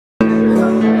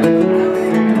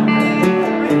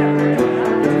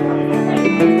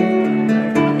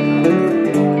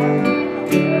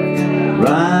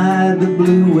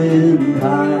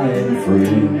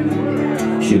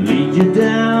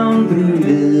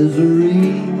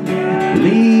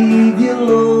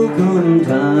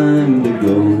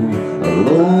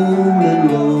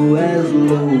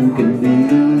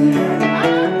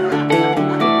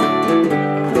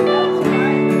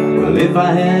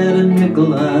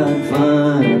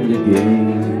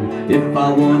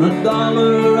won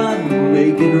 $1, I'd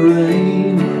make it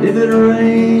rain. If it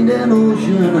rained an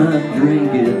ocean, I'd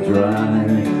drink it dry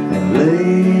and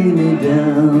lay me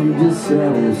down just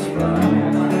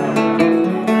satisfied.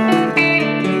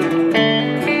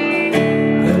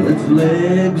 Well, it's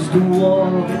legs to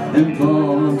walk and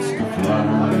thoughts to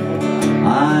fly,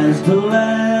 eyes to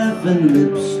laugh and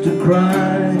lips to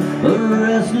cry, a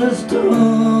restless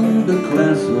tongue to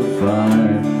classify,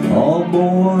 all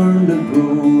born to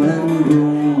grow and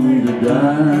grown to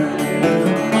die.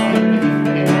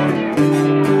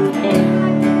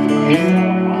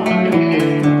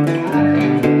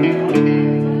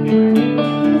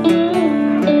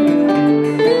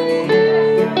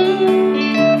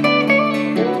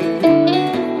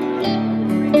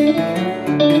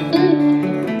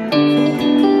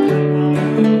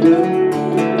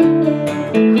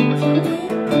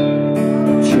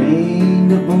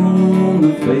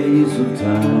 Face of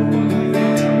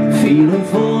time, feeling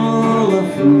full of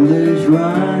foolish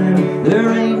rhyme. There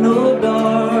ain't no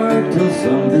dark till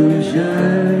something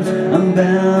shines. I'm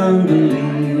bound to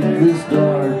leave this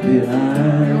dark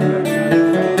behind.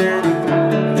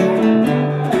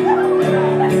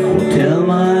 Well, tell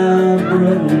my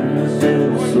brother I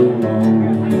said so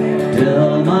long.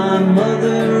 Tell my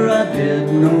mother I did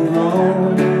no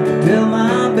wrong. Tell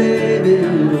my baby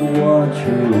to watch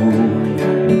her home.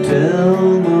 Tell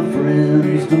my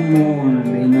friends to mourn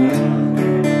me now.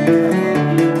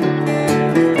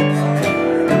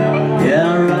 Yeah,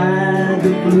 I ride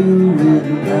the blue red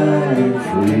tide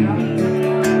free.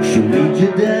 She'll meet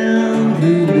you down